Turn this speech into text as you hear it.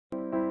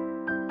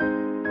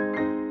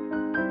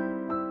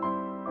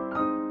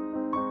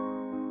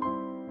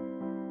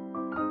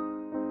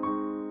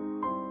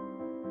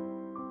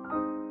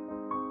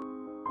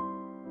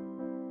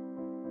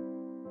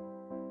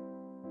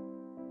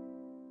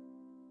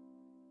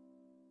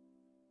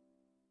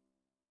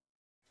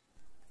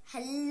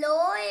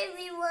Hello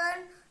everyone.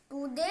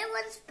 Today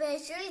one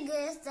special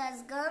guest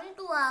has come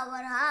to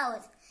our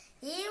house.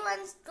 He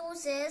wants to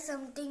say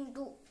something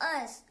to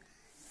us.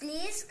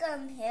 Please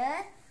come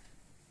here.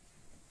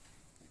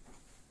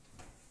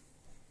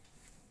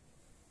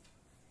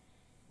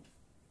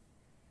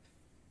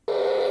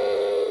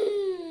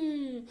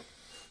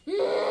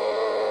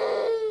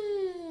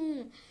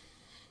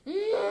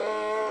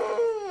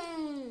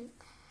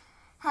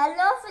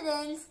 Hello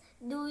friends,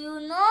 do you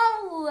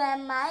know who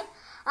am I?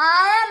 I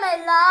am a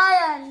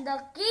lion, the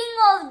king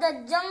of the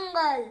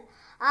jungle.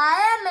 I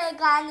am a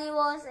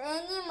carnivorous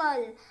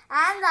animal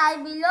and I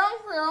belong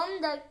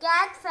from the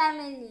cat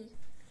family.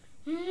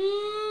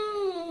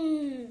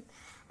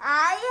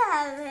 I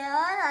have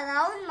hair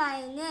around my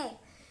neck,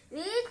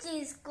 which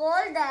is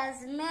called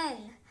as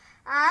mane.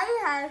 I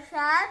have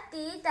sharp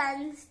teeth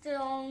and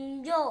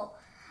strong jaw.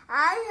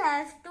 I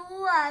have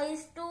 2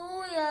 eyes,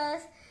 2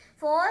 ears,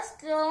 4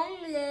 strong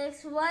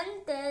legs,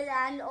 1 tail,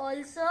 and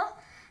also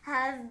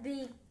have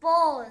big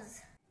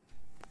paws.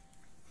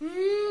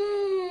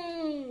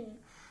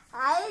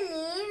 I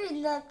live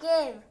in the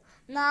cave.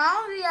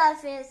 Now we are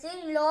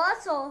facing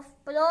lots of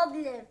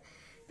problems.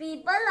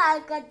 People are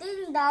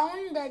cutting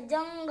down the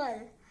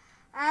jungle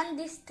and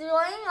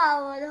destroying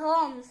our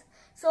homes.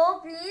 So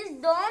please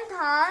don't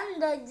harm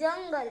the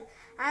jungle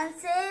and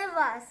save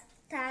us.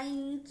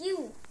 Thank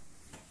you.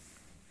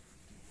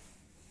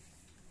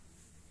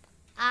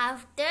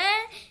 After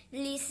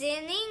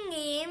listening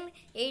him,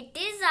 it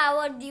is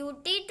our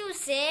duty to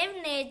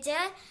save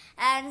nature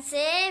and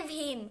save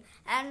him,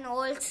 and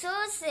also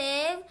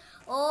save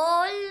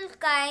all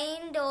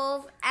kind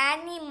of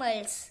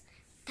animals.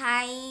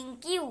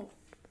 Thank you.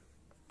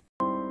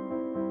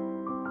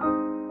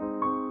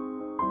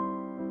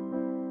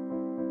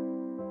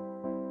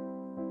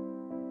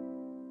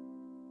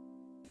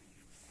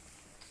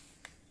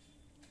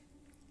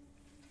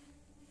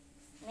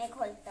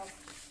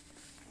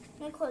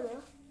 मैं खोलो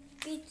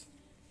पीछ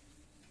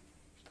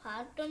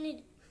फाड़ तो नहीं,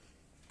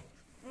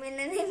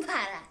 मैंने नहीं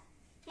फाड़ा।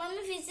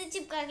 Mummy फिर से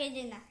चिपका के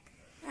देना।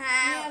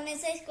 हाँ, मैं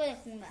हमेशा इसको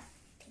रखूंगा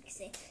ठीक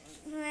से।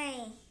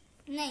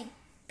 नहीं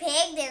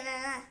फेंक देना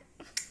ना।